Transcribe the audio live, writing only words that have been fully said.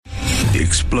The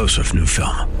explosive new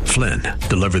film, Flynn,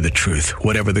 deliver the truth,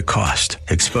 whatever the cost,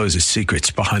 exposes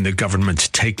secrets behind the government's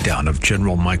takedown of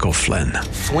General Michael Flynn.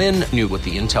 Flynn knew what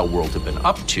the intel world had been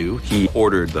up to. He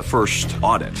ordered the first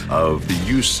audit of the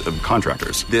use of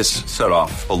contractors. This set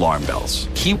off alarm bells.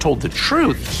 He told the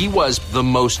truth. He was the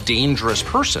most dangerous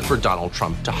person for Donald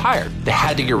Trump to hire. They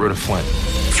had to get rid of Flynn.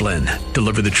 Flynn,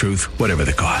 deliver the truth, whatever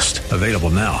the cost. Available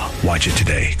now. Watch it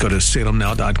today. Go to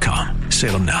salemnow.com.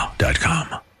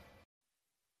 salemnow.com.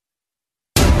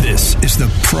 This is the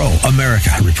Pro America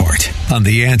Report on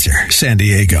The Answer San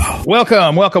Diego.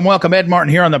 Welcome. Ed Martin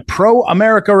here on the Pro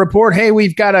America Report. Hey,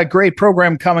 we've got a great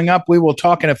program coming up. We will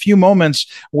talk in a few moments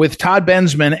with Todd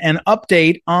Bensman, an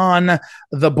update on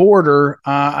the border.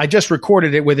 I just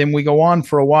recorded it with him. We go on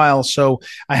for a while, so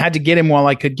I had to get him while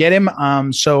I could get him.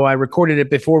 So I recorded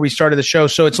it before we started the show.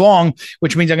 So it's long,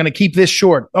 which means I'm going to keep this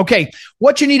short. Okay,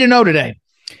 what you need to know today.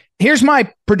 Here's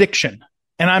my prediction,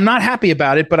 and I'm not happy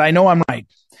about it, but I know I'm right.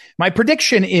 My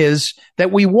prediction is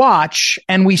that we watch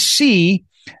and we see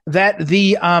that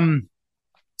the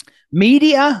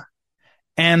media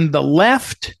and the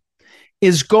left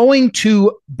is going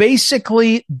to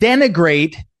basically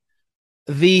denigrate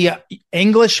the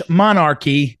English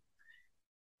monarchy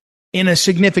in a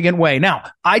significant way. Now,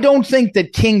 I don't think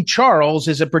that King Charles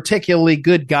is a particularly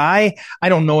good guy. I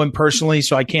don't know him personally,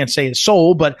 so I can't say his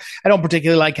soul, but I don't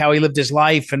particularly like how he lived his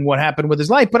life and what happened with his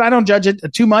life, but I don't judge it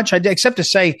too much, except to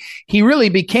say he really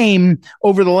became,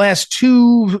 over the last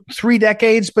 2-3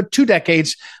 decades, but 2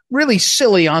 decades, really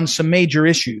silly on some major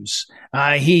issues.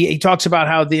 He talks about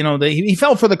how he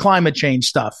fell for the climate change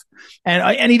stuff,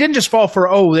 and he didn't just fall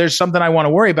for, there's something I want to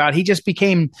worry about. He just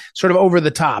became sort of over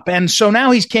the top, and so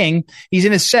now he's king. He's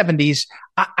in his 70s.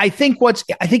 I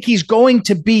think he's going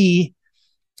to be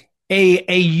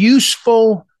a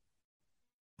useful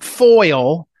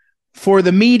foil for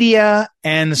the media,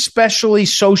 and especially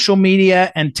social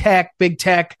media and tech, big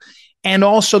tech, and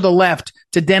also the left,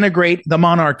 to denigrate the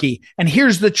monarchy. And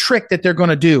here's the trick that they're going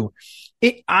to do.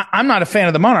 I'm not a fan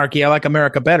of the monarchy. I like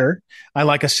America better. I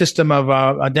like a system of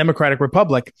a democratic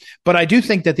republic. But I do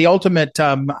think that the ultimate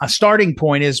starting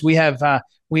point is we have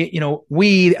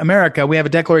America, we have a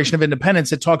Declaration of Independence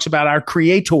that talks about our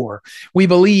creator. We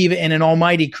believe in an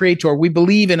almighty creator. We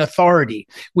believe in authority.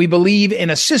 We believe in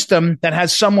a system that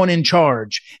has someone in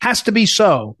charge. Has to be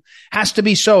so.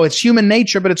 It's human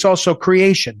nature, but it's also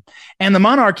creation. And the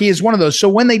monarchy is one of those. So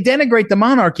when they denigrate the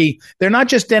monarchy, they're not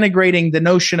just denigrating the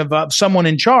notion of someone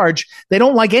in charge. They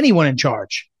don't like anyone in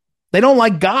charge. They don't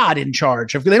like God in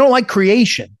charge. They don't like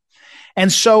creation.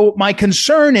 And so my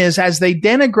concern is, as they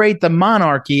denigrate the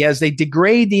monarchy, as they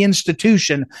degrade the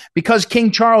institution, because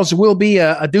King Charles will be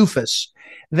a doofus,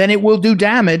 then it will do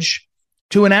damage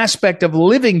to an aspect of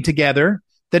living together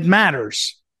that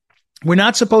matters. We're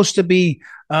not supposed to be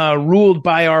ruled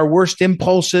by our worst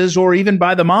impulses or even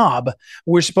by the mob.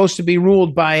 We're supposed to be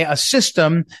ruled by a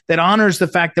system that honors the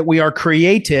fact that we are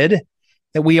created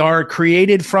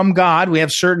from God. We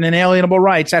have certain inalienable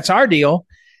rights. That's our deal.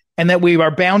 And that we are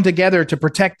bound together to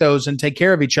protect those and take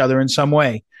care of each other in some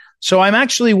way. So I'm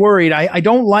actually worried. I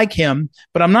don't like him,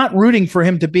 but I'm not rooting for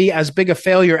him to be as big a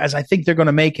failure as I think they're going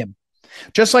to make him.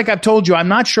 Just like I've told you, I'm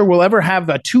not sure we'll ever have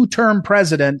a 2-term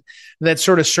president that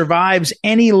sort of survives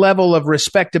any level of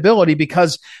respectability,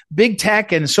 because big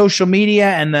tech and social media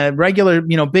and the regular,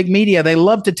 big media, they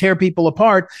love to tear people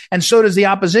apart. And so does the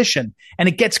opposition. And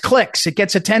it gets clicks. It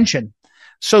gets attention.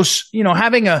 So,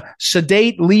 having a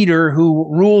sedate leader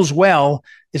who rules well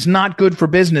is not good for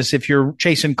business if you're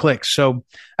chasing clicks. So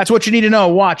that's what you need to know.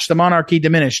 Watch The Monarchy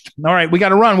Diminished. All right, we got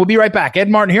to run. We'll be right back. Ed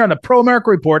Martin here on the Pro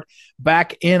America Report.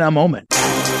 Back in a moment.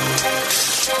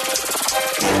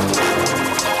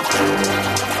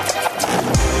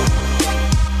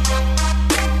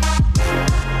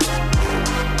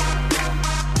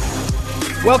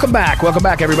 Welcome back,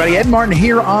 everybody. Ed Martin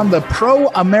here on the Pro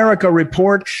America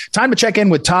Report. Time to check in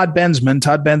with Todd Bensman.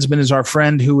 Todd Bensman is our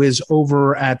friend who is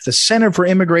over at the Center for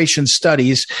Immigration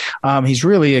Studies. He's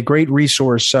really a great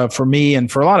resource for me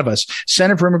and for a lot of us.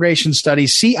 Center for Immigration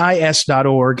Studies,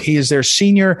 CIS.org. He is their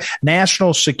senior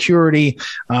national security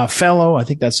fellow. I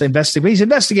think that's investigative. He's an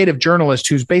investigative journalist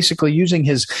who's basically using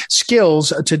his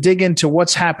skills to dig into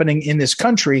what's happening in this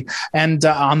country and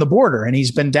on the border. And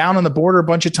he's been down on the border a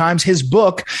bunch of times. His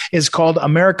book is called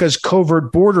America's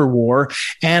Covert Border War.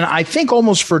 And I think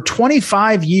almost for for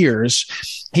 25 years,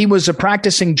 he was a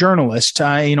practicing journalist,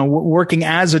 working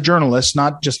as a journalist,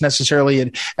 not just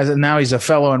necessarily now he's a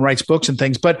fellow and writes books and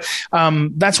things. But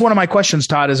that's one of my questions,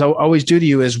 Todd, as I always do to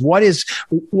you, is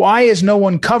why is no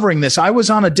one covering this? I was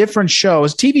on a different show, it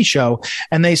was a TV show,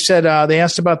 and they said, they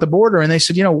asked about the border, and they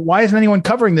said, why isn't anyone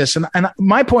covering this? And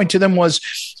my point to them was,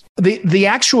 the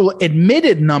actual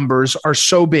admitted numbers are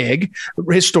so big,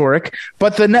 historic,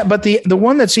 but the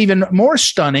one that's even more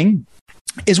stunning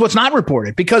is what's not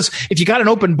reported, because if you got an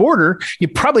open border, you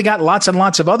probably got lots and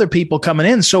lots of other people coming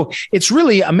in. So it's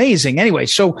really amazing. Anyway,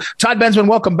 so Todd Bensman,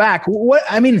 welcome back.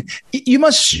 You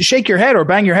must shake your head or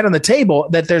bang your head on the table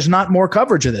that there's not more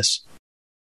coverage of this.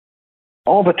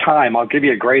 All the time. I'll give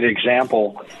you a great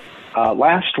example.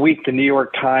 Last week, the New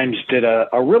York Times did a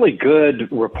really good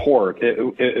report.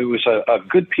 It was a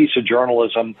good piece of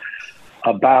journalism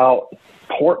about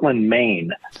Portland,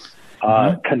 Maine,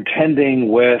 contending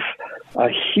with a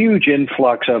huge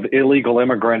influx of illegal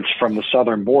immigrants from the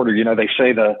southern border. They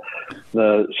say the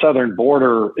southern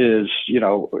border is,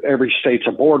 every state's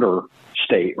a border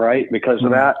state, right? Because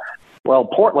of that. Well,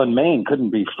 Portland, Maine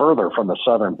couldn't be further from the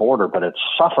southern border, but it's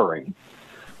suffering.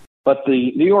 But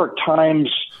the New York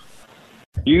Times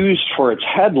used for its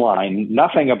headline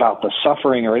nothing about the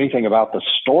suffering or anything about the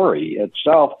story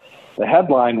itself. The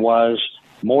headline was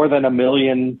more than 1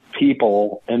 million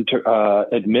people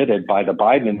admitted by the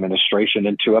Biden administration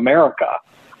into America.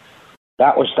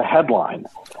 That was the headline.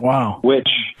 Wow. Which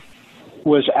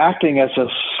was acting as a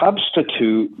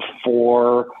substitute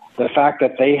for the fact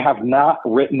that they have not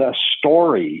written a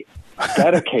story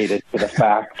dedicated to the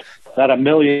fact that 1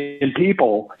 million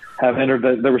people have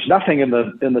entered. There was nothing in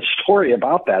the story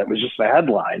about that. It was just the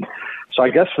headline. So I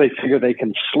guess they figure they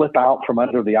can slip out from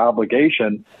under the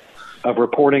obligation of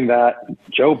reporting that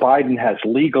Joe Biden has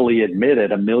legally admitted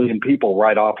 1 million people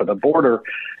right off of the border.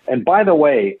 And by the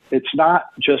way, it's not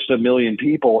just 1 million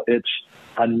people, it's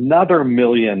another 1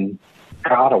 million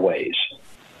gotaways.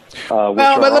 But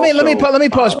let me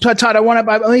pause, Todd.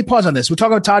 Let me pause on this. We're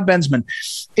talking about Todd Bensman.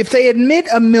 If they admit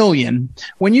 1 million,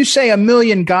 when you say 1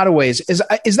 million gotaways,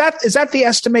 is that the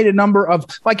estimated number of,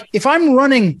 like, if I'm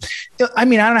running? I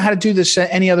don't know how to do this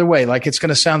any other way. Like, it's going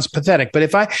to sound pathetic, but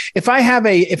if I have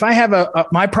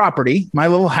my property, my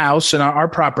little house and our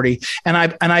property, and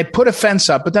I put a fence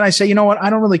up, but then I say, you know what? I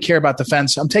don't really care about the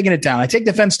fence. I'm taking it down. I take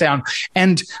the fence down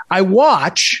and I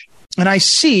watch. And I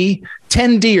see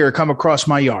 10 deer come across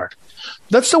my yard.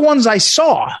 That's the ones I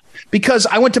saw because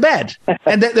I went to bed.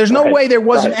 And there's no way there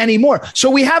wasn't any more.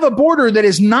 So we have a border that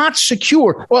is not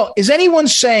secure. Well, is anyone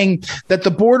saying that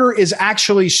the border is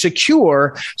actually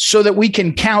secure so that we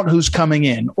can count who's coming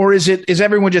in? Or is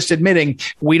everyone just admitting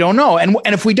we don't know? And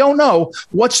if we don't know,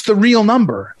 what's the real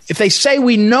number? If they say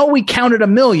we know we counted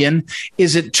 1 million,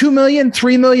 is it 2 million,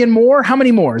 3 million more? How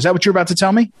many more? Is that what you're about to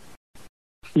tell me?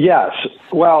 Yes.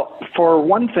 Well, for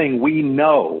one thing, we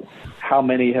know how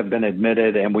many have been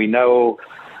admitted, and we know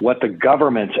what the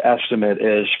government's estimate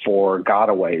is for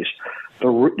gotaways.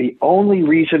 The only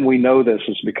reason we know this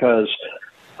is because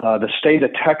the state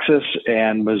of Texas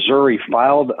and Missouri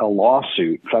filed a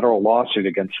federal lawsuit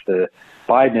against the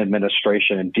Biden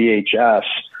administration and DHS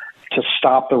to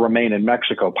stop the Remain in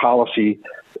Mexico policy.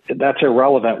 That's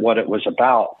irrelevant what it was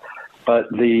about.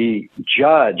 But the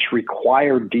judge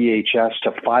required DHS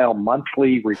to file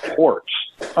monthly reports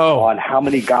on how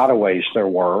many gotaways there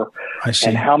were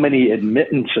and how many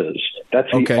admittances.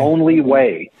 That's the only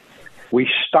way. We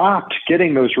stopped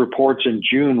getting those reports in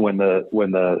June when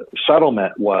the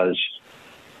settlement was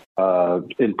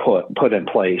put in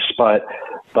place. But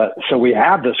so we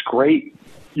have this great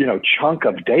chunk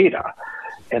of data,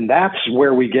 and that's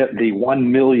where we get the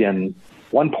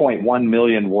 1.1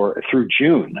 million were through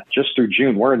June, just through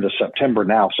June. We're into September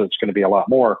now, so it's going to be a lot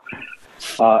more.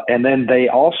 And then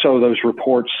those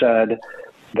reports said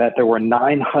that there were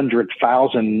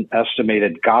 900,000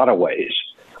 estimated gotaways.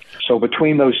 So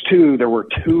between those two, there were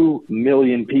 2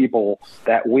 million people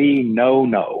that we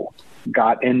know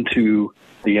got into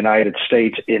the United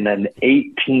States in an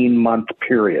 18-month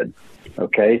period.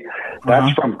 Okay?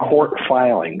 That's from court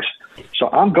filings. So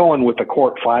I'm going with the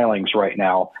court filings right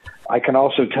now. I can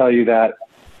also tell you that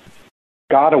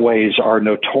gotaways are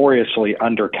notoriously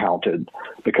undercounted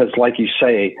because, like you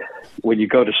say, when you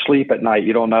go to sleep at night,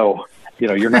 you don't know,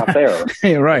 you're not there.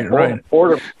 Right.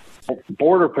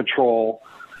 Border Patrol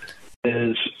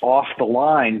is off the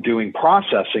line doing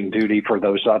processing duty for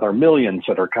those other millions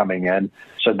that are coming in.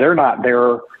 So they're not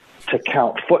there to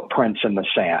count footprints in the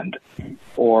sand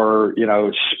or,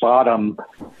 spot them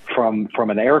from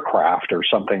an aircraft or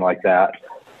something like that.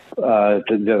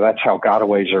 That's how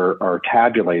gotaways are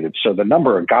tabulated. So the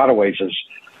number of gotaways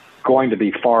going to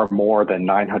be far more than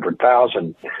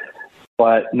 900,000.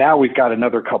 But now we've got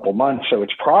another couple months, so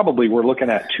it's probably, we're looking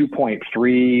at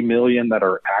 2.3 million that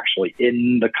are actually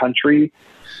in the country,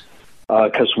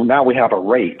 because now we have a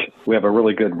rate. We have a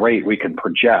really good rate we can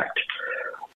project.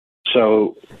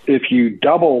 So if you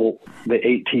double the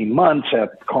 18 months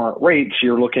at current rates,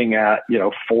 you're looking at,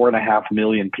 4.5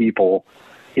 million people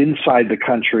inside the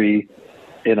country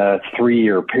in a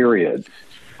 3-year period.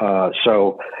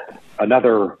 So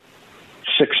another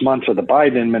 6 months of the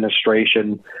Biden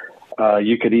administration,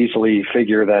 you could easily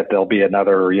figure that there'll be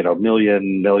another,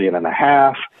 million and a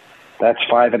half. That's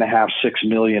 5.5, 6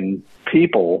 million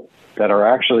people that are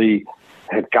actually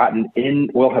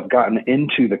will have gotten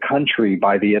into the country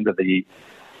by the end of the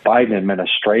Biden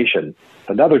administration.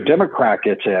 Another Democrat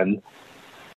gets in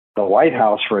the White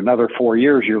House for another 4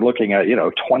 years, you're looking at,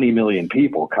 20 million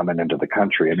people coming into the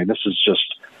country. I mean, this is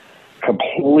just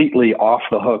completely off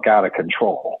the hook, out of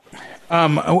control.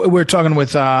 We're talking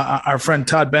with our friend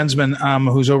Todd Bensman,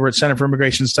 who's over at Center for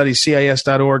Immigration Studies,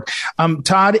 CIS.org.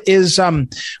 Todd,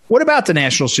 what about the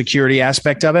national security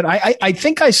aspect of it? I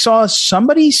think I saw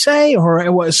somebody say, or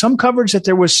it was some coverage, that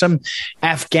there was some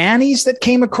Afghanis that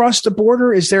came across the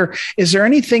border. Is there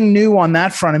anything new on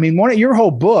that front? I mean, your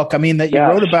whole book, that you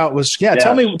wrote about was, Yes.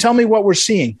 Tell me what we're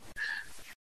seeing.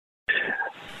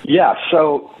 Yeah,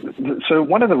 so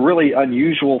one of the really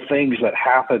unusual things that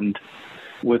happened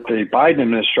with the Biden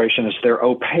administration is they're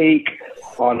opaque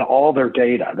on all their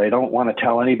data. They don't want to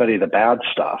tell anybody the bad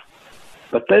stuff.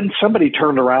 But then somebody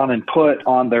turned around and put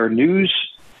on their news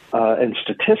and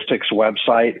statistics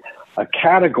website a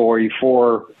category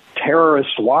for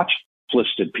terrorist watch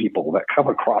listed people that come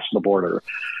across the border.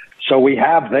 So we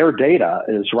have their data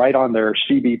is right on their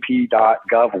cbp.gov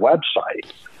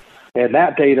website. And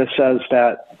that data says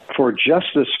that for just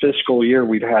this fiscal year,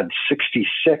 we've had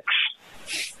 66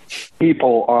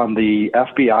 people on the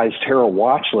FBI's terror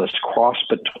watch list cross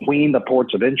between the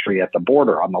ports of entry at the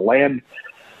border, on the land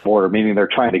border, meaning they're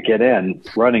trying to get in,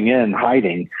 running in,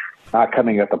 hiding, not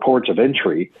coming at the ports of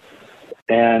entry.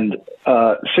 And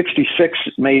 66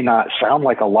 may not sound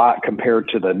like a lot compared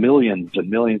to the millions and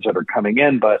millions that are coming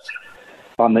in, but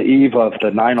on the eve of the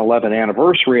 9/11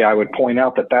 anniversary, I would point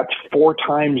out that that's 4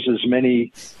 times as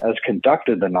many as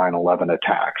conducted the 9/11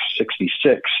 attacks,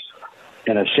 66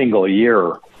 in a single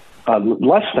year,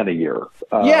 less than a year.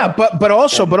 But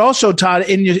also, Todd,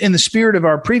 in the spirit of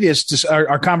our previous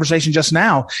our conversation just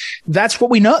now, that's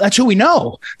what we know. That's who we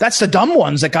know. That's the dumb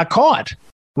ones that got caught.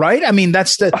 Right? I mean,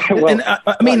 that's the.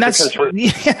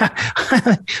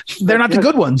 They're not the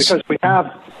good ones.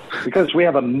 Because we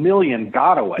have a million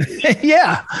gotaways.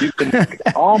 Yeah. You can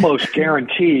almost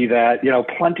guarantee that,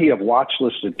 plenty of watch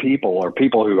listed people, or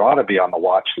people who ought to be on the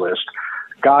watch list,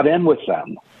 got in with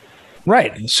them.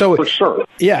 Right. So for sure.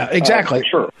 Yeah, exactly. For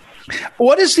sure.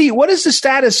 What is the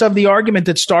status of the argument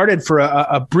that started for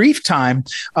a brief time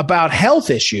about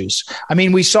health issues? I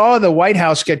mean, we saw the White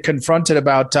House get confronted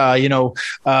about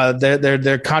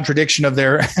their contradiction of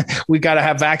their we got to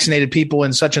have vaccinated people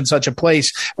in such and such a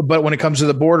place, but when it comes to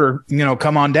the border,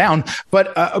 come on down.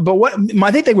 But what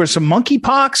I think there were some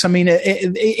monkeypox. I mean,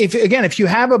 if you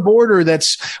have a border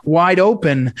that's wide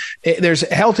open, there's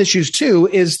health issues too.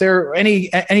 Is there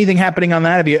anything happening on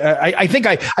that? I think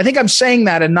I'm saying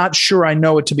that and not sure I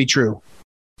know it to be true.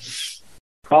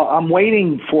 Well, I'm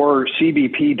waiting for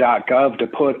cbp.gov to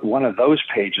put one of those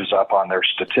pages up on their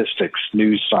statistics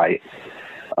news site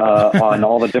on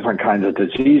all the different kinds of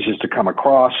diseases to come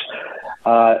across.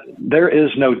 There is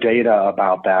no data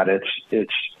about that.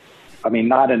 It's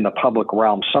not in the public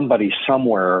realm. Somebody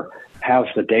somewhere has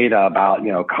the data about,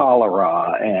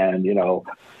 cholera and,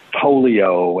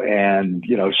 polio and,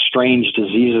 strange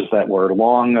diseases that were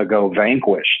long ago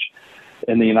vanquished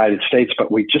in the United States,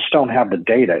 but we just don't have the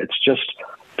data. It's just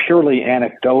purely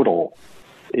anecdotal.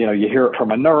 You hear it from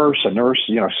a nurse,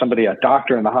 somebody, a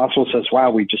doctor in the hospital says,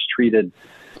 wow, we just treated,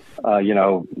 a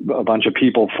bunch of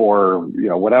people for,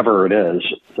 whatever it is,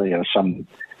 some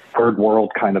third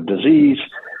world kind of disease.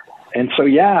 And so,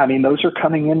 those are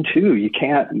coming in too. You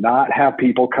can't not have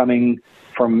people coming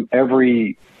from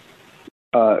every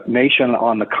nation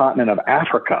on the continent of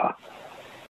Africa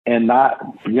and not,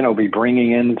 be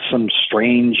bringing in some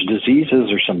strange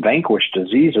diseases or some vanquished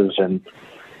diseases. And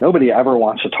nobody ever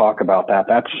wants to talk about that.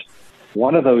 That's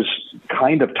one of those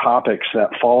kind of topics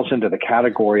that falls into the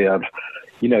category of,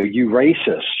 you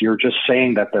racist. You're just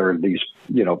saying that there are these,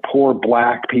 poor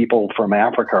black people from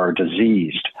Africa are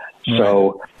diseased. Right.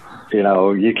 So,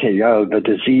 you can't, the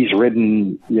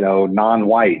disease-ridden,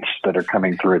 non-whites that are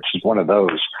coming through. It's one of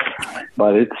those,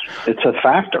 but it's a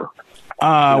factor.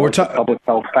 It's a public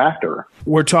health factor.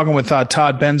 We're talking with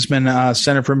Todd Bensman,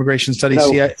 Center for Immigration Studies,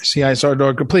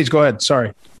 CISR. Please go ahead.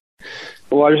 Sorry.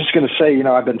 Well, I was just going to say,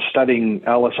 I've been studying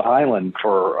Ellis Island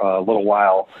for a little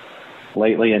while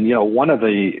lately, and one of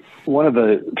the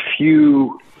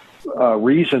few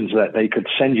reasons that they could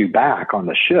send you back on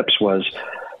the ships was,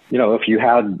 if you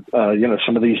had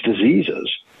some of these diseases,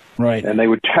 right? And they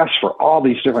would test for all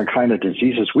these different kind of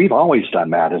diseases. We've always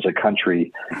done that as a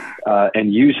country,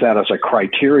 and use that as a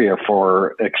criteria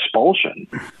for expulsion.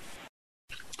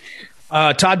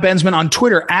 Todd Bensman on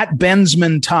Twitter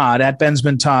 @BensmanTodd,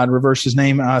 @BensmanTodd, reverse his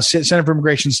name, Center for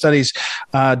Immigration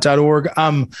Studies.org.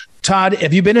 Todd,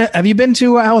 have you been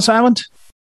to Ellis Island?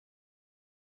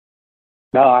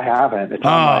 No, I haven't. It's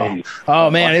man,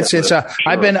 it's sure.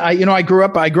 I grew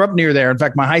up near there. In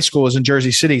fact, my high school was in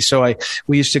Jersey City, so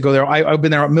we used to go there. I've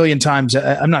been there a million times.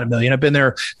 I'm not a million. I've been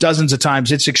there dozens of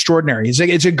times. It's extraordinary.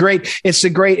 It's a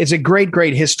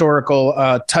great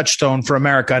historical touchstone for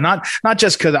America. Not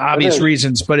just because of obvious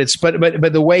reasons, but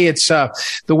the way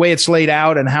it's laid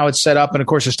out and how it's set up, and of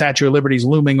course the Statue of Liberty is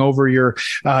looming over your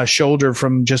shoulder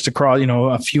from just across,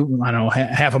 a few,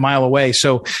 half a mile away.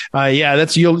 So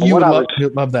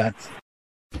you'd love that.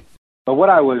 But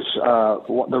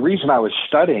the reason I was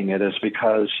studying it is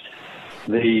because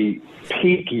the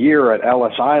peak year at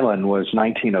Ellis Island was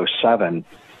 1907.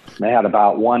 They had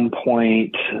about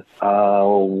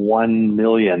 1.1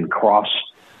 million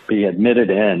be admitted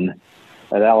in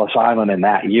at Ellis Island in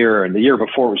that year. And the year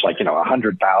before was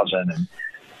 100,000. And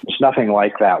it's nothing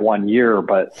like that one year.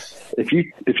 But if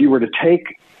you were to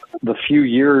take the few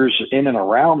years in and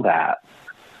around that,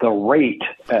 the rate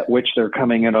at which they're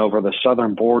coming in over the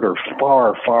southern border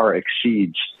far, far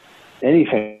exceeds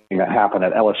anything that happened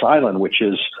at Ellis Island, which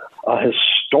is a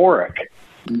historic,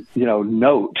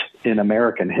 note in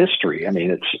American history. I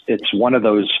mean, it's one of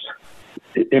those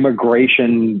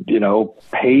immigration,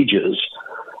 pages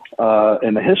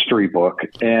in the history book.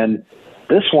 And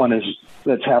this one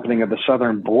that's happening at the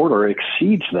southern border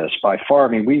exceeds this by far. I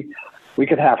mean, we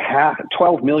could have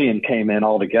 12 million came in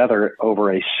altogether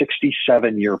over a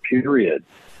 67-year period.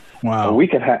 Wow.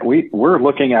 We're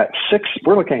looking at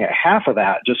half of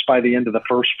that just by the end of the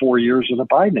first 4 years of the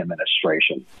Biden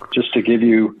administration, just to give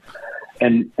you,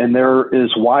 and there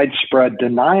is widespread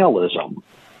denialism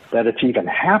that it's even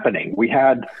happening. We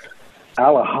had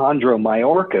Alejandro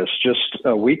Mayorkas just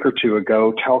a week or two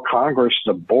ago tell Congress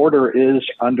the border is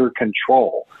under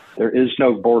control. There is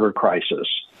no border crisis.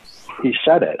 He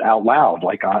said it out loud,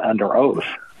 under oath.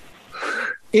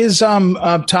 Is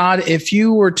Todd, if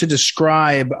you were to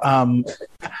describe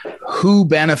who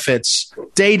benefits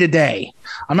day to day,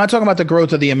 I'm not talking about the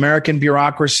growth of the American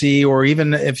bureaucracy, or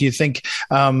even if you think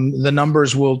the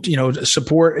numbers will,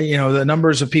 support, the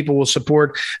numbers of people will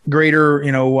support greater,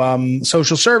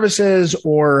 social services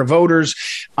or voters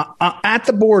at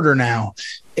the border now.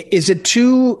 Is it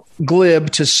too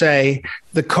glib to say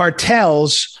the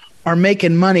cartels are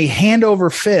making money hand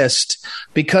over fist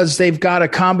because they've got a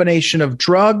combination of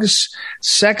drugs,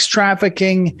 sex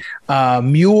trafficking,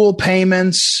 mule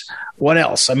payments? What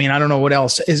else? I mean, I don't know what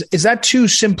else. Is that too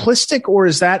simplistic, or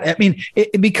is that,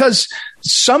 because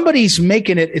somebody's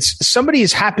making it, somebody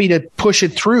is happy to push it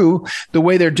through the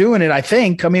way they're doing it, I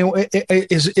think. I mean,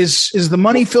 is the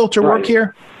money filter work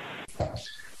here?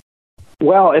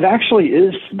 Well, it actually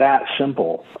is that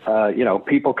simple.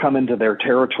 People come into their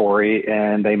territory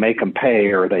and they make them pay,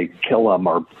 or they kill them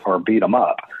or beat them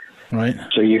up. Right.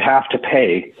 So you have to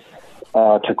pay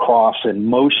to cross in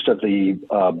most of the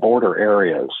border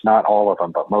areas. Not all of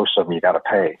them, but most of them you got to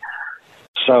pay.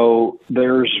 So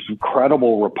there's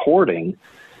credible reporting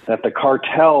that the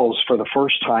cartels, for the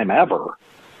first time ever,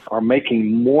 are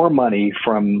making more money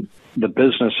from the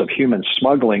business of human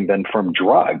smuggling than from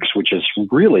drugs, which is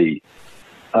really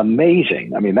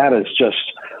amazing. I mean, that is just,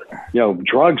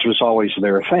 drugs was always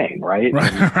their thing, right?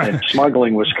 And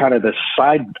smuggling was kind of this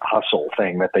side hustle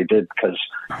thing that they did because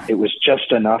it was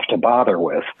just enough to bother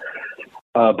with.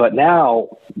 But now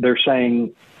they're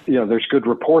saying, there's good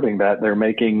reporting that they're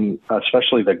making,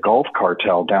 especially the Gulf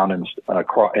cartel down in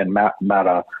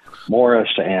Matamoros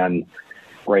and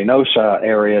Reynosa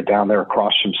area down there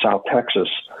across from South Texas,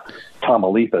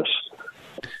 Tamaulipas,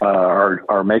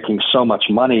 are making so much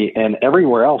money, and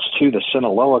everywhere else too. The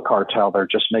Sinaloa cartel, they're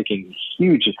just making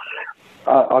huge.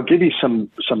 I'll give you some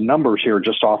numbers here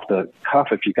just off the cuff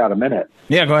if you got a minute.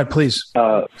 Yeah, go ahead, please.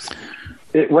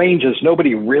 It ranges.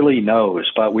 Nobody really knows,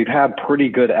 but we've had pretty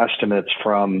good estimates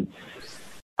from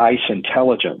ICE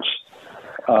intelligence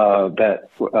that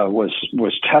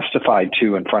was testified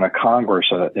to in front of Congress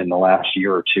in the last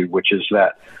year or two, which is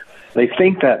that they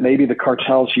think that maybe the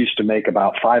cartels used to make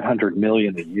about $500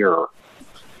 million a year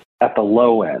at the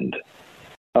low end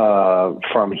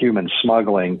from human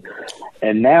smuggling.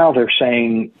 And now they're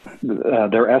saying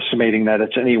they're estimating that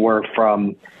it's anywhere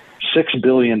from 6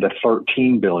 billion to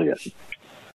 13 billion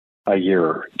a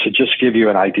year, to just give you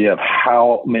an idea of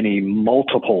how many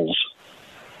multiples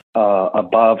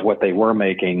above what they were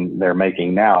making, they're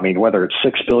making now. I mean, whether it's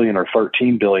 6 billion or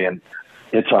 13 billion,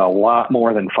 it's a lot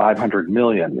more than 500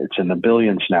 million. It's in the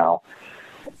billions now.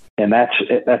 And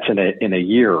that's in a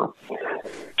year.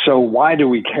 So why do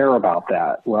we care about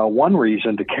that? Well, one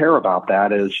reason to care about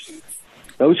that is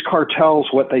those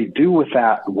cartels, what they do with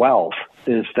that wealth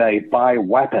is they buy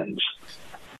weapons,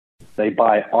 they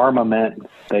buy armament,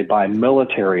 they buy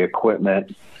military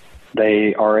equipment,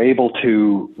 they are able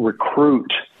to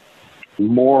recruit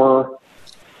more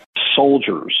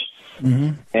soldiers.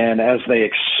 Mm-hmm. And as they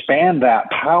expand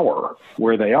that power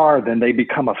where they are, then they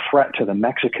become a threat to the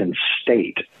Mexican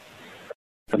state.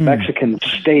 The Mexican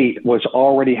state was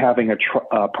already having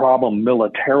a problem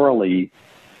militarily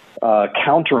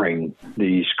countering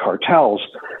these cartels.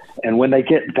 And when they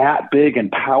get that big and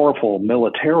powerful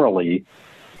militarily,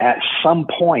 at some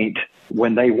point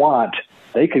when they want,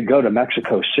 they could go to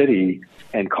Mexico City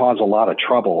and cause a lot of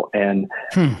trouble. And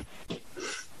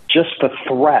just the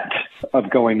threat of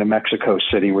going to Mexico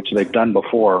City, which they've done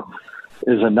before,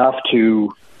 is enough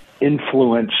to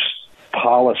influence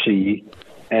policy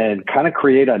and kind of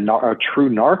create a true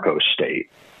narco state.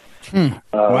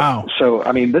 Wow. So,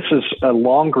 I mean, this is a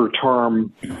longer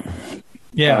term, threat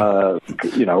to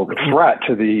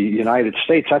the United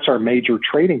States. That's our major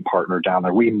trading partner down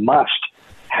there. We must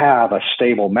have a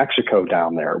stable Mexico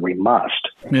down there. We must.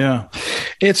 Yeah.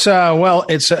 It's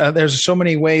there's so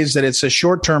many ways that it's a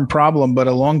short-term problem, but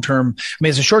a long-term,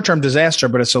 it's a short-term disaster,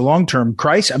 but it's a long-term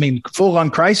crisis.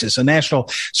 Full-on crisis, a national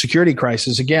security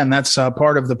crisis. Again, that's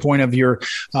part of the point of your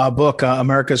book,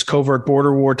 America's Covert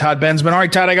Border War. Todd Bensman. All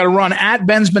right, Todd, I got to run at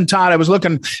Bensman Todd. I was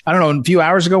looking, I don't know, a few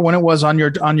hours ago when it was on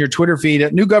your Twitter feed,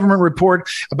 a new government report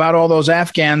about all those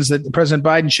Afghans that President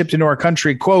Biden shipped into our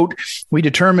country. Quote, "We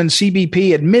determined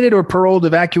CBP admitted or paroled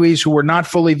evacuees who were not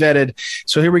fully vetted."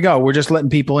 So here we go. We're just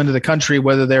letting people into the country,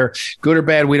 whether they're good or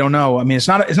bad, we don't know. I mean, it's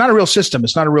not a real system.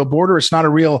 It's not a real border. It's not a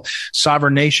real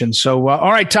sovereign nation. So,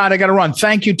 all right, Todd, I got to run.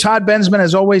 Thank you, Todd Bensman.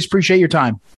 As always, appreciate your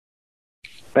time.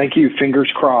 Thank you.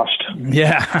 Fingers crossed.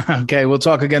 Yeah. Okay. We'll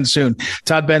talk again soon.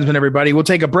 Todd Bensman, everybody. We'll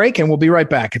take a break and we'll be right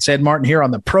back. It's Ed Martin here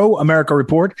on the Pro America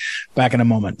Report. Back in a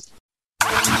moment.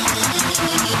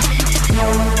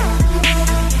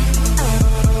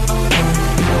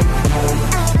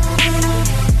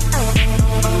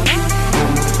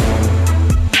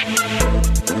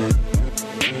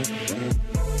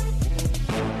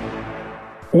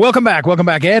 Welcome back.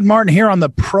 Ed Martin here on the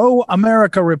Pro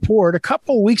America Report. A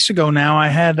couple weeks ago now, I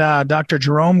had Dr.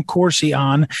 Jerome Corsi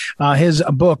on his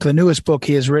book, the newest book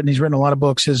he has written. He's written a lot of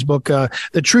books. His book,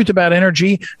 The Truth About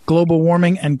Energy, Global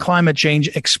Warming, and Climate Change,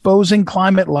 Exposing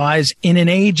Climate Lies in an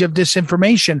Age of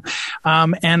Disinformation.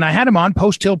 And I had him on.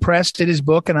 Post Hill Press did his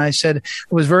book, and I said it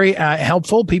was very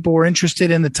helpful. People were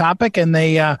interested in the topic, and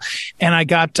I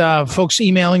got folks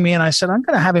emailing me, and I said, I'm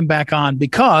going to have him back on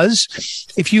because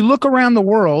if you look around the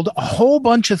world, a whole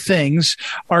bunch of things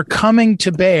are coming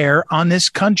to bear on this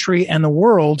country and the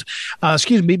world,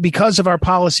 because of our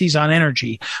policies on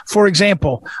energy. For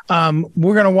example,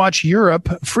 we're going to watch Europe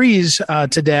freeze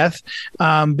to death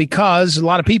because a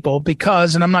lot of people,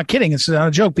 and I'm not kidding, it's not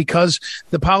a joke, because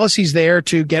the policies there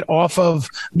to get off of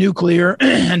nuclear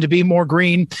and to be more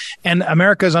green, and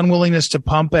America's unwillingness to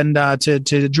pump and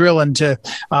to drill and to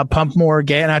pump more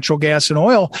natural gas and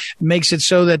oil makes it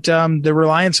so that the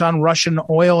reliance on Russian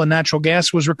oil and natural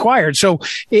gas was required. So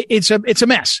it's a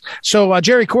mess. So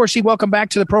Jerry Corsi, welcome back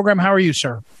to the program. How are you,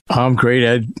 sir? I'm great,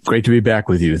 Ed. Great to be back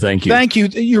with you. Thank you. Thank you.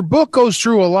 Your book goes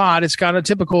through a lot. It's got a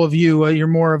typical of you. You're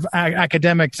more of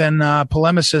academic than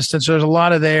polemicist. And so there's a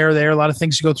lot of a lot of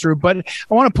things to go through. But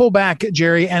I want to pull back,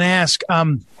 Jerry, and ask,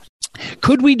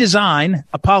 could we design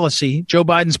a policy, Joe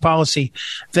Biden's policy,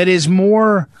 that is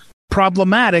more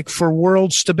problematic for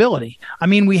world stability? I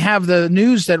mean, we have the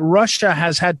news that Russia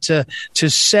has had to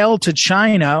sell to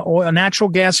China natural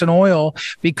gas and oil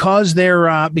because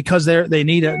they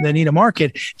need a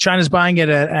market. China's buying it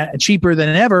at cheaper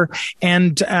than ever,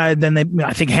 and then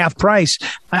I think half price.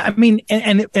 I mean,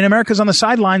 and America's on the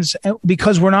sidelines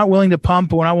because we're not willing to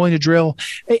pump, we're not willing to drill.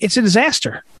 It's a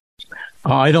disaster.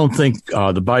 I don't think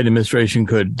the Biden administration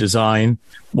could design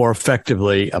more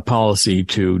effectively a policy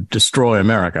to destroy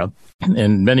America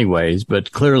in many ways,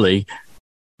 but clearly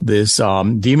this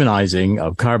demonizing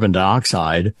of carbon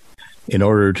dioxide in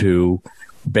order to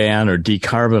ban or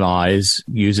decarbonize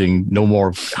using no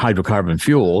more hydrocarbon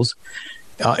fuels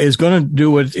is going to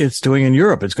do what it's doing in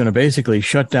Europe. It's going to basically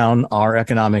shut down our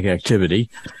economic activity.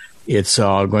 It's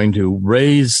going to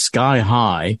raise sky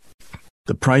high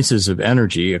the prices of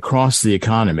energy across the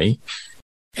economy.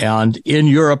 And in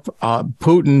Europe,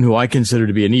 Putin, who I consider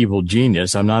to be an evil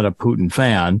genius, I'm not a Putin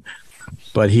fan,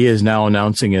 but he is now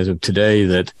announcing as of today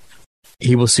that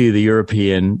he will see the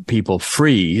European people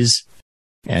freeze.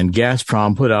 And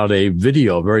Gazprom put out a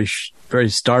video, very, very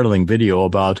startling video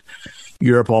about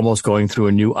Europe almost going through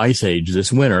a new ice age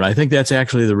this winter. And I think that's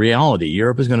actually the reality.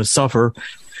 Europe is going to suffer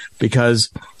because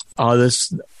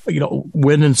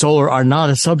wind and solar are not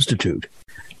a substitute.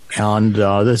 And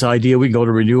this idea we can go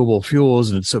to renewable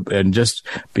fuels and just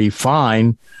be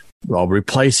fine while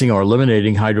replacing or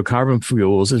eliminating hydrocarbon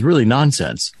fuels is really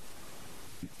nonsense.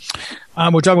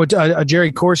 We're talking with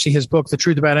Jerry Corsi, his book, The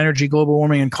Truth About Energy, Global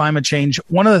Warming, and Climate Change.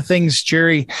 One of the things,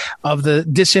 Jerry, of the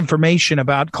disinformation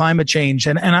about climate change,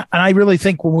 and I really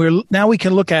think now we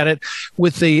can look at it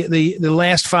with the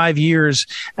last 5 years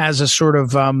as a sort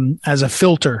of as a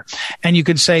filter, and you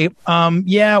could say,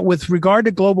 with regard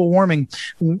to global warming,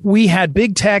 we had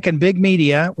big tech and big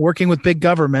media working with big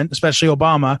government, especially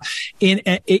Obama,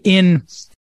 in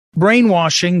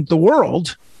brainwashing the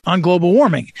world on global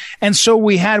warming. And so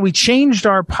we changed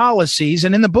our policies.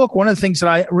 And in the book, one of the things that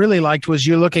I really liked was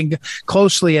you're looking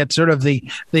closely at sort of the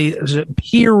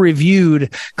peer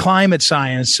reviewed climate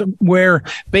science, where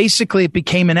basically it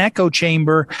became an echo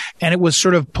chamber and it was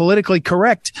sort of politically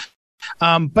correct.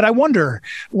 But I wonder,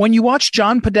 when you watch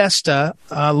John Podesta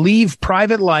leave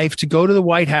private life to go to the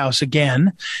White House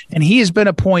again, and he has been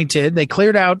appointed, they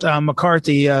cleared out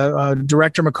McCarthy,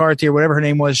 Director McCarthy, or whatever her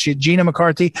name was, Gina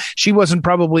McCarthy. She wasn't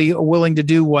probably willing to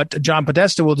do what John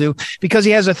Podesta will do because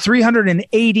he has a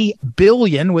 $380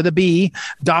 billion with a B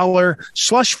dollar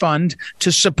slush fund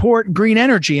to support green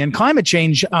energy and climate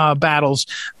change battles.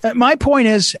 My point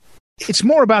is, it's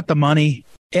more about the money.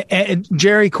 And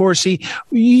Jerry Corsi,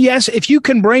 yes, if you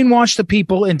can brainwash the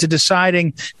people into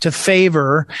deciding to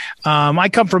favor, I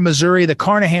come from Missouri, the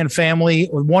Carnahan family,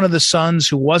 one of the sons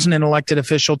who wasn't an elected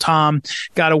official, Tom,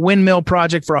 got a windmill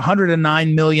project for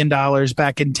 $109 million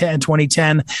back in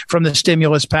 2010 from the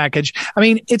stimulus package. I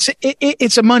mean,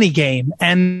 it's a money game,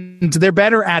 and they're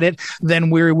better at it than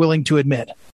we're willing to admit.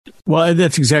 Well,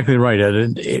 that's exactly right,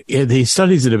 Ed. The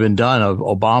studies that have been done of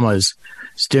Obama's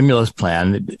stimulus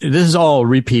plan, this is all a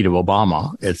repeat of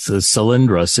Obama. It's the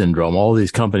Solyndra syndrome. All these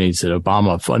companies that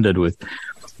Obama funded with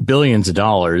billions of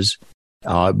dollars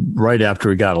right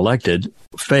after he got elected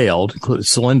failed.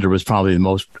 Solyndra was probably the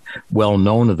most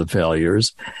well-known of the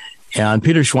failures. And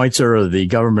Peter Schweitzer of the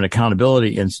Government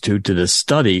Accountability Institute did a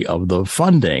study of the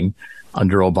funding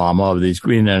under Obama of these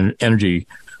green energy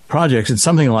projects, and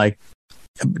something like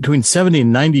between 70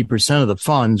 and 90% of the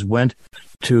funds went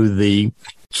to the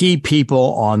key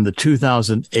people on the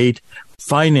 2008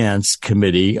 Finance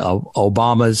Committee of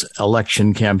Obama's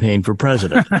election campaign for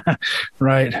president.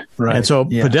 Right. And so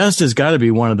Podesta's got to be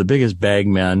one of the biggest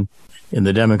bagmen in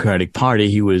the Democratic Party.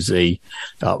 He was a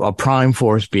prime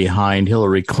force behind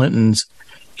Hillary Clinton's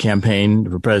campaign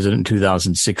for president in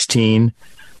 2016.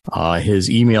 His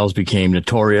emails became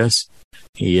notorious.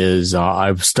 He is,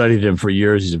 I've studied him for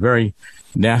years. He's a very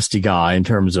nasty guy in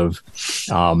terms of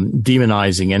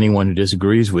demonizing anyone who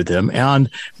disagrees with him, and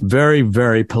very,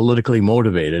 very politically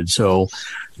motivated. So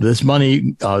this money,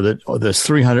 this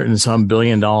 $300 and some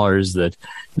billion that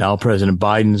now President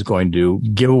Biden is going to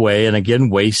give away and again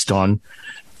waste on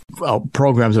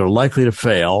programs that are likely to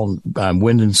fail,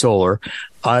 wind and solar,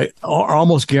 are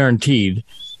almost guaranteed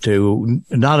to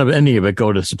not have any of it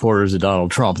go to supporters of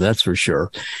Donald Trump, that's for sure.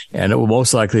 And it will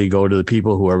most likely go to the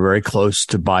people who are very close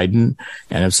to Biden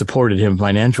and have supported him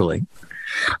financially.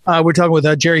 We're talking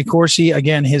with Jerry Corsi.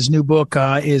 Again, his new book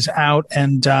is out,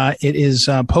 and it is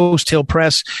Post Hill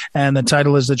Press, and the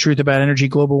title is The Truth About Energy,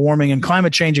 Global Warming, and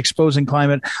Climate Change, Exposing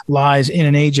Climate Lies in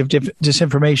an Age of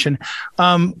Disinformation.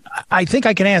 I think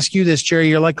I can ask you this, Jerry.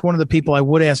 You're like one of the people I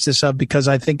would ask this of, because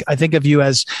I think of you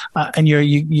as, and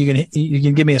you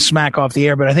can give me a smack off the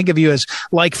air, but I think of you as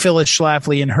like Phyllis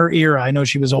Schlafly in her era. I know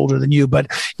she was older than you, but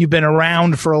you've been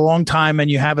around for a long time, and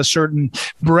you have a certain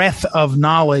breadth of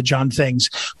knowledge on things.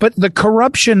 But the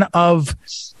corruption of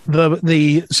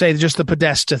the say just the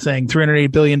Podesta thing,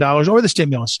 $380 billion, or the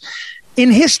stimulus, in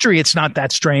history, it's not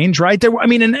that strange, right?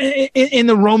 In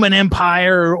the Roman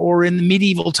Empire or in the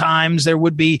medieval times, there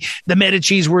would be the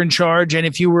Medicis were in charge. And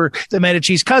if you were the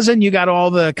Medici's cousin, you got all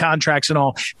the contracts and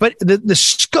all. But the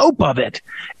scope of it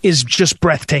is just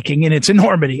breathtaking in its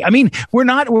enormity. I mean, we're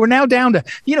now down to,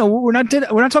 we're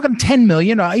not talking 10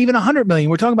 million or even 100 million.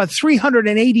 We're talking about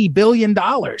 $380 billion.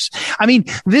 I mean,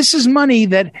 this is money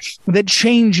that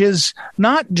changes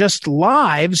not just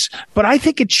lives, but I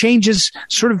think it changes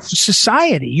sort of society.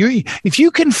 If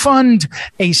you can fund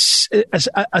a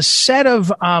set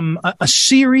of a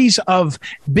series of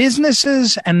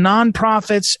businesses and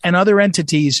nonprofits and other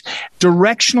entities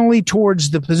directionally towards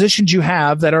the positions you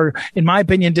have that are, in my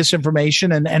opinion,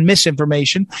 disinformation and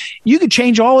misinformation, you could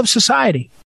change all of society.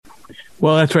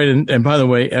 Well, that's right. And by the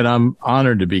way, and I'm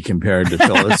honored to be compared to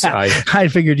Phyllis. I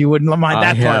figured you wouldn't mind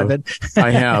that part of it.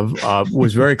 I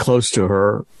was very close to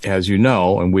her, as you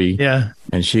know,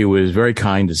 and she was very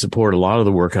kind to support a lot of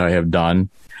the work I have done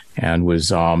and was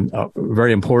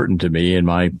very important to me in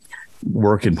my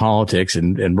work in politics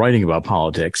and writing about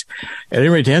politics. At any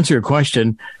rate, to answer your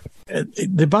question,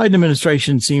 the Biden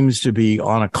administration seems to be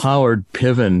on a cloud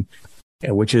pivot,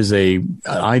 which is an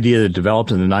idea that developed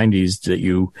in the 90s that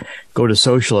you go to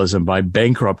socialism by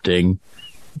bankrupting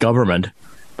government,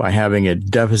 by having a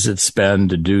deficit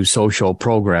spend to do social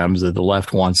programs that the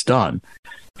left wants done.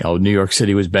 New York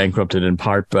City was bankrupted in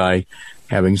part by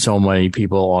having so many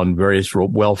people on various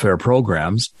welfare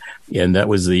programs, and that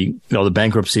was the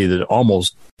bankruptcy that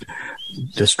almost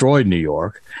destroyed New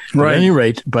York. Right. At any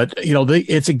rate, but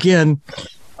it's again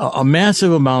a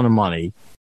massive amount of money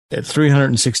at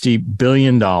 $360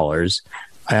 billion.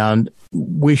 And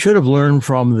we should have learned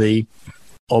from the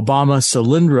Obama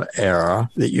Solyndra era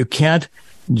that you can't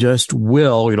just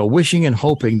wishing and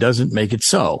hoping doesn't make it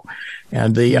so.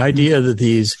 And the idea that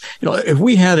these, if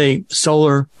we had a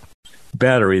solar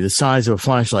battery the size of a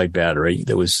flashlight battery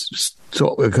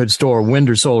that could store wind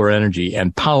or solar energy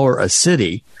and power a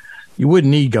city, you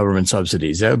wouldn't need government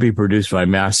subsidies. That would be produced by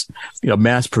mass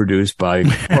produced by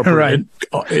corporate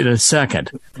in a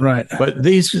second. Right. But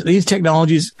these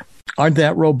technologies aren't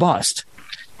that robust.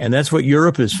 And that's what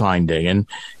Europe is finding. And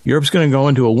Europe's going to go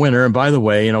into a winter. And by the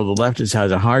way, the leftist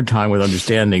has a hard time with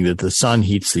understanding that the sun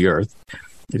heats the earth.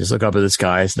 You just look up at the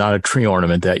sky. It's not a tree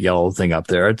ornament, that yellow thing up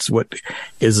there. It's what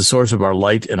is the source of our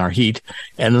light and our heat.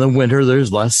 And in the winter,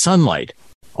 there's less sunlight.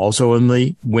 Also in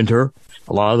the winter,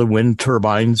 a lot of the wind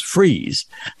turbines freeze.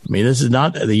 I mean, this is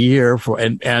not the year for,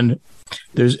 and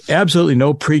there's absolutely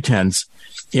no pretense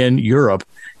in Europe.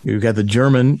 You've got the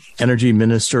German energy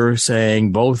minister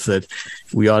saying both that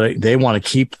they want to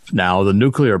keep now the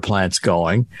nuclear plants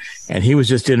going. And he was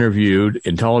just interviewed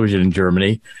in television in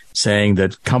Germany saying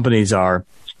that companies are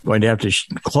going to have to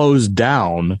close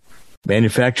down,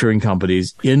 manufacturing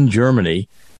companies in Germany,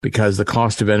 because the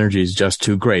cost of energy is just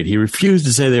too great. He refused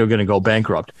to say they were going to go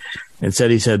bankrupt.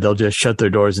 Instead, he said they'll just shut their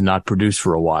doors and not produce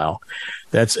for a while.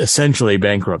 That's essentially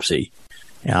bankruptcy.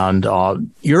 And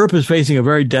Europe is facing a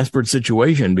very desperate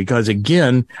situation because,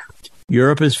 again,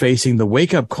 Europe is facing the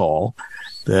wake-up call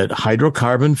that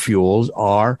hydrocarbon fuels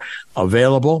are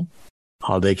available.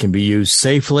 They can be used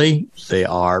safely. They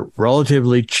are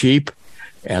relatively cheap,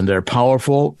 and they're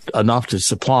powerful enough to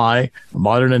supply a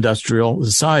modern industrial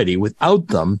society. Without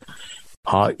them,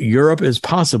 Europe is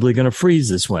possibly going to freeze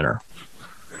this winter.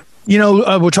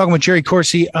 We're talking with Jerry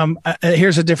Corsi.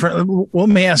 Here's a different. I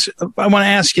want to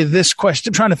ask you this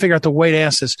question. I'm trying to figure out the way to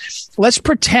ask this. Let's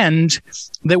pretend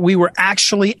that we were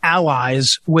actually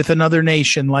allies with another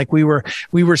nation. Like we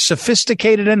were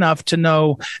sophisticated enough to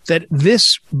know that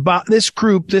this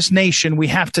group, this nation, we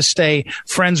have to stay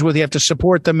friends with. You have to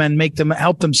support them and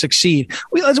help them succeed.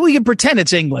 We can pretend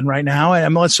it's England right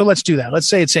now. So let's do that. Let's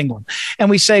say it's England, and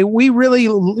we say we really,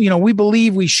 we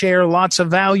believe we share lots of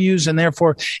values, and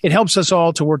therefore it helps us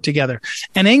all to work together.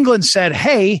 And England said,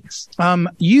 hey,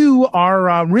 you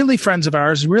are really friends of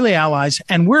ours, really allies,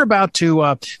 and we're about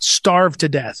to starve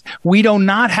to death. We do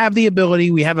not have the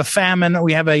ability. We have a famine.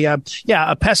 We have a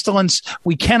pestilence.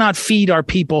 We cannot feed our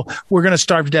people. We're going to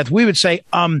starve to death. We would say,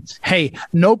 hey,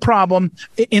 no problem,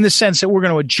 in the sense that we're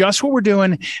going to adjust what we're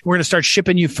doing. We're going to start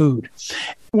shipping you food.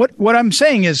 What I'm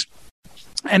saying is,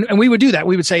 and we would do that.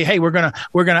 We would say, hey,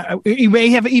 you may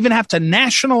even have to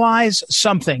nationalize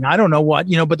something. I don't know what,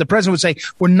 but the president would say,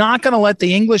 we're not going to let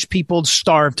the English people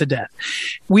starve to death.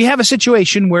 We have a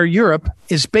situation where Europe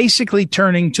is basically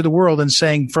turning to the world and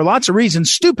saying, for lots of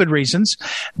reasons, stupid reasons,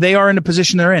 they are in the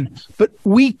position they're in. But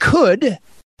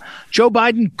Joe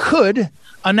Biden could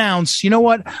announce, you know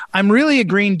what, I'm really a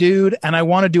green dude and I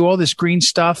want to do all this green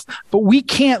stuff, but we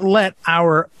can't let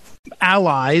our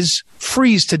allies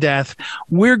freeze to death.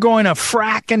 We're going to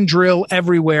frack and drill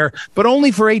everywhere, but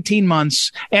only for 18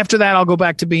 months. After that, I'll go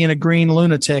back to being a green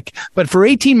lunatic. But for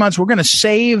 18 months, we're going to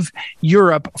save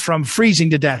Europe from freezing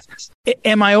to death.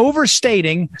 Am I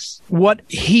overstating what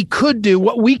he could do,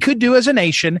 what we could do as a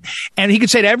nation? And he could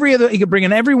say to he could bring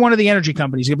in every one of the energy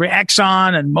companies. He could bring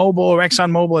Exxon and Mobil, or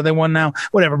ExxonMobil, are they one now?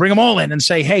 Whatever. Bring them all in and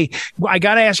say, hey, I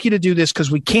got to ask you to do this because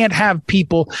we can't have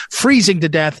people freezing to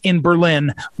death in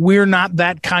Berlin. We're not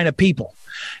that kind of people.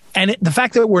 And the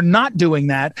fact that we're not doing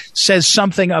that says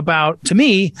something to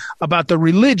me, about the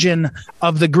religion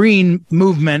of the green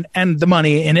movement and the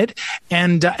money in it,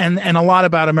 and a lot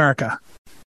about America.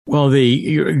 Well,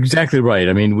 you're exactly right.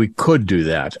 I mean, we could do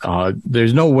that.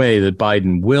 There's no way that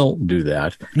Biden will do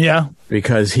that. Yeah.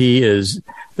 Because he is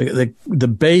the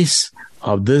base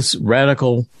of this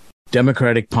radical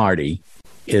Democratic Party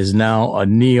is now a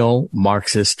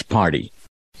neo-Marxist party.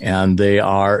 And they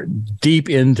are deep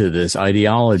into this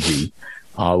ideology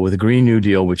with the Green New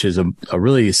Deal, which is a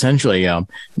really essentially a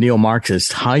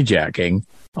neo-Marxist hijacking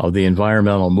of the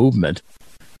environmental movement.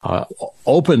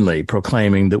 Openly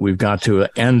proclaiming that we've got to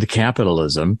end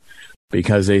capitalism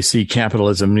because they see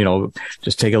capitalism,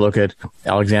 just take a look at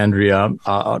Alexandria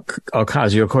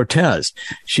Ocasio-Cortez.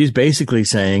 She's basically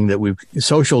saying that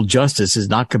social justice is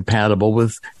not compatible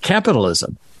with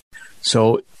capitalism.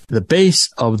 So the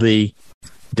base of the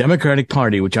Democratic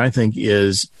Party, which I think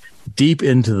is deep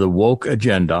into the woke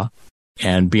agenda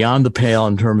and beyond the pale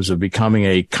in terms of becoming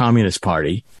a communist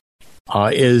party,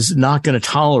 is not going to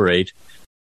tolerate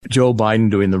Joe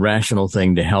Biden doing the rational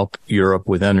thing to help Europe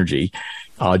with energy.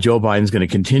 Joe Biden's going to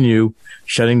continue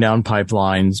shutting down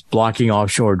pipelines, blocking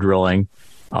offshore drilling,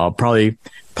 probably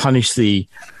punish the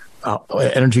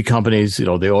energy companies,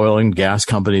 the oil and gas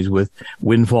companies with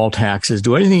windfall taxes,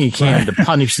 do anything he can to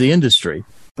punish the industry.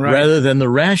 Right. Rather than the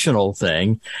rational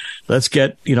thing, let's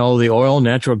get, the oil and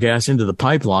natural gas into the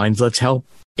pipelines. Let's help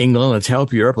England, let's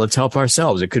help Europe, let's help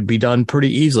ourselves. It could be done pretty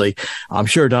easily. I'm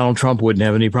sure Donald Trump wouldn't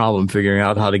have any problem figuring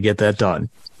out how to get that done.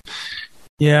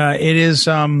 Yeah, it is.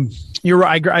 You're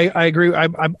right. I agree.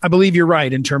 I believe you're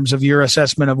right in terms of your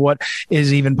assessment of what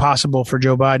is even possible for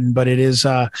Joe Biden. But it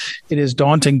is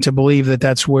daunting to believe that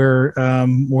that's where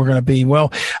we're going to be.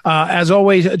 Well, as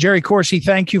always, Jerry Corsi,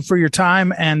 thank you for your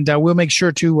time, and we'll make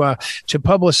sure to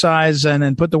publicize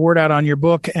and put the word out on your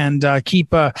book and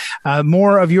keep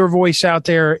more of your voice out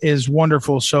there is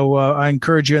wonderful. So I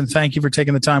encourage you and thank you for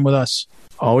taking the time with us.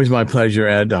 Always my pleasure,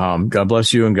 Ed. God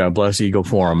bless you and God bless Eagle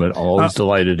Forum. I'm always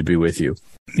delighted to be with you.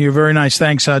 You're very nice.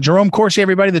 Thanks. Jerome Corsi,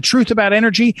 everybody. The Truth About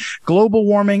Energy, Global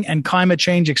Warming, and Climate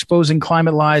Change, Exposing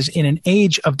Climate Lies in an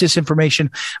Age of Disinformation.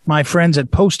 My friends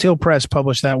at Post Hill Press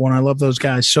published that one. I love those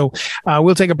guys. So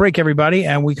we'll take a break, everybody,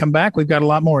 and we come back. We've got a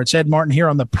lot more. It's Ed Martin here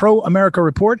on the Pro America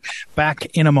Report. Back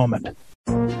in a moment.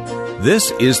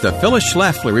 This is the Phyllis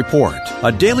Schlafly Report,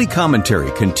 a daily commentary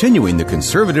continuing the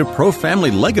conservative pro-family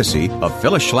legacy of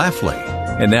Phyllis Schlafly.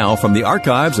 And now, from the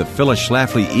archives of Phyllis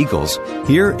Schlafly Eagles,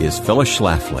 here is Phyllis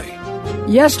Schlafly.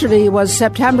 Yesterday was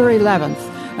September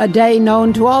 11th, a day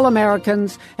known to all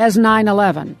Americans as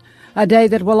 9/11, a day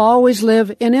that will always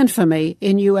live in infamy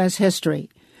in U.S. history.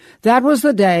 That was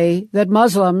the day that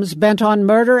Muslims bent on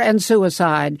murder and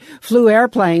suicide flew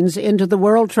airplanes into the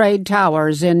World Trade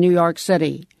Towers in New York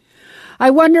City. I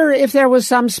wonder if there was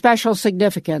some special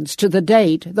significance to the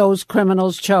date those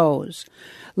criminals chose.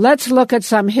 Let's look at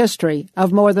some history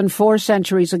of more than 4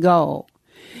 centuries ago.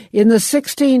 In the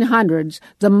 1600s,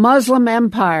 the Muslim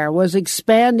Empire was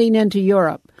expanding into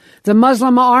Europe. The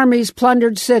Muslim armies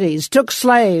plundered cities, took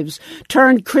slaves,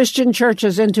 turned Christian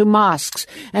churches into mosques,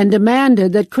 and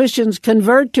demanded that Christians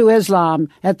convert to Islam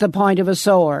at the point of a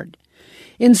sword.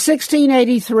 In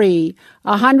 1683,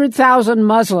 100,000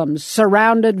 Muslims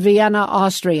surrounded Vienna,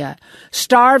 Austria,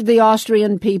 starved the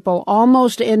Austrian people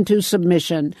almost into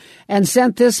submission, and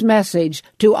sent this message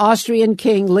to Austrian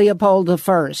King Leopold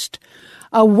I.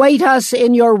 Await us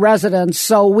in your residence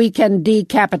so we can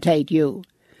decapitate you.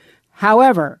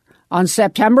 However, on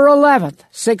September 11th,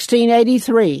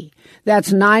 1683,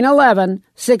 that's 9/11,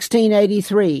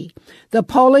 1683, the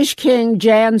Polish King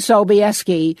Jan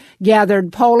Sobieski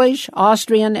gathered Polish,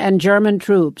 Austrian, and German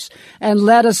troops and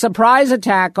led a surprise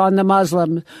attack on the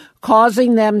Muslims,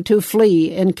 causing them to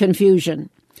flee in confusion.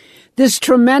 This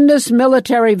tremendous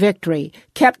military victory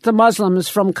kept the Muslims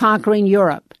from conquering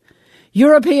Europe.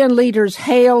 European leaders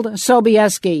hailed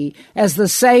Sobieski as the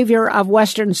savior of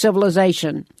Western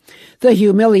civilization. The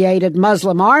humiliated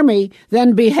Muslim army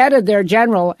then beheaded their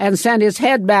general and sent his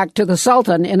head back to the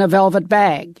Sultan in a velvet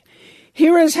bag.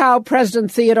 Here is how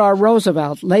President Theodore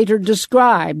Roosevelt later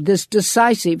described this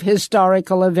decisive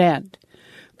historical event.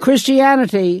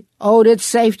 Christianity owed its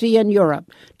safety in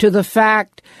Europe to the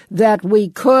fact that we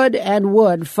could and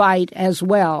would fight as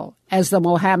well as the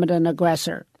Mohammedan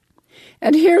aggressor.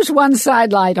 And here's one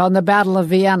sidelight on the Battle of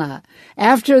Vienna.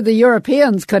 After the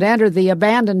Europeans could enter the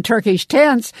abandoned Turkish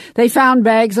tents, they found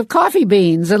bags of coffee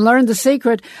beans and learned the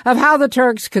secret of how the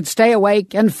Turks could stay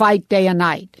awake and fight day and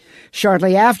night.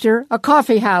 Shortly after, a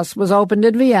coffee house was opened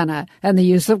in Vienna, and the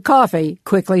use of coffee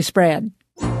quickly spread.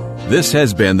 This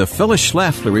has been the Phyllis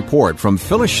Schlafly Report from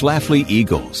Phyllis Schlafly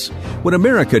Eagles. When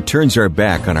America turns our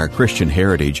back on our Christian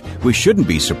heritage, we shouldn't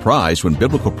be surprised when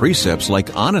biblical precepts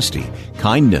like honesty,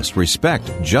 kindness, respect,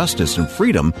 justice, and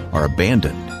freedom are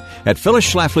abandoned. At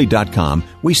phyllisschlafly.com,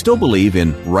 we still believe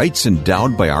in rights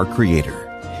endowed by our Creator.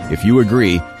 If you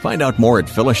agree, find out more at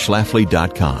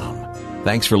phyllisschlafly.com.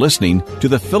 Thanks for listening to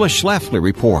the Phyllis Schlafly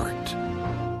Report.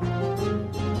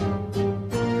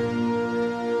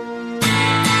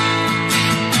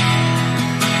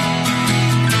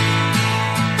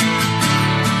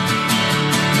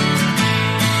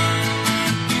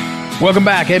 Welcome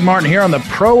back. Ed Martin here on the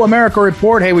Pro America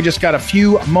Report. Hey, we just got a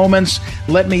few moments.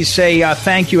 Let me say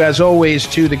thank you, as always,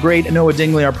 to the great Noah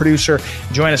Dingley, our producer,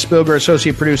 Joanna Spilger,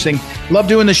 associate producing. Love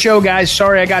doing the show, guys.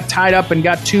 Sorry I got tied up and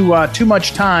got too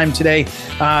much time today.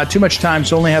 Too much time,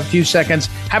 so only have a few seconds.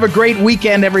 Have a great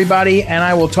weekend, everybody, and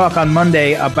I will talk on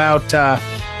Monday about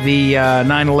the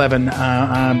 9/11,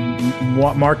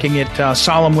 marking it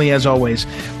solemnly as always.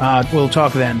 We'll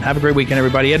talk then. Have a great weekend,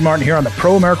 everybody. Ed Martin here on the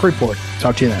Pro America Report.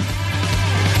 Talk to you then.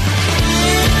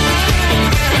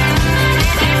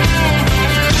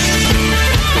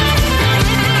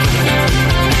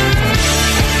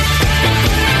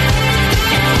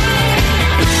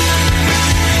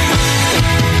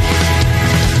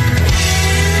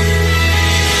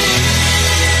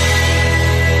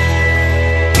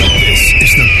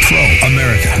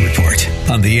 America Report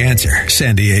on The Answer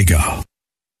San Diego.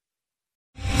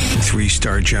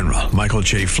 3-star General Michael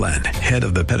J. Flynn, head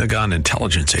of the Pentagon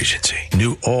Intelligence Agency,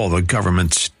 knew all the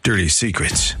government's dirty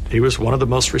secrets. He was one of the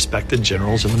most respected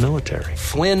generals in the military.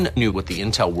 Flynn knew what the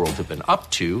intel world had been up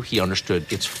to. He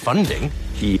understood its funding.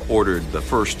 He ordered the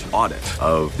first audit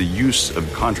of the use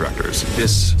of contractors.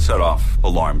 This set off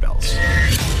alarm bells.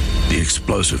 The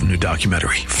explosive new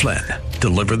documentary, Flynn,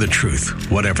 Deliver the Truth,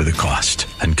 Whatever the Cost,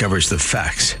 uncovers the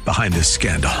facts behind this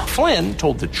scandal. Flynn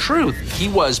told the truth. He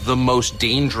was the most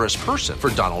dangerous person for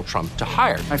Donald Trump to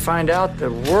hire. I find out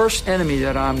the worst enemy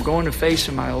that I'm going to face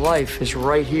in my life is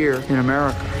right here in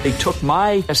America. They took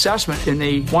my assessment and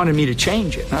they wanted me to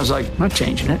change it. And I was like, I'm not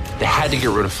changing it. They had to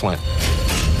get rid of Flynn.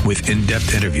 With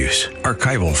in-depth interviews,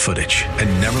 archival footage,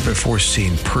 and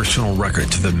never-before-seen personal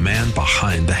records of the man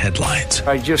behind the headlines.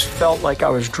 I just felt like I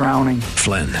was drowning.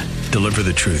 Flynn, Deliver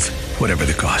the Truth, Whatever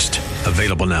the Cost.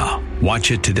 Available now.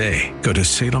 Watch it today. Go to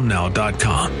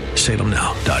salemnow.com.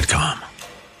 salemnow.com.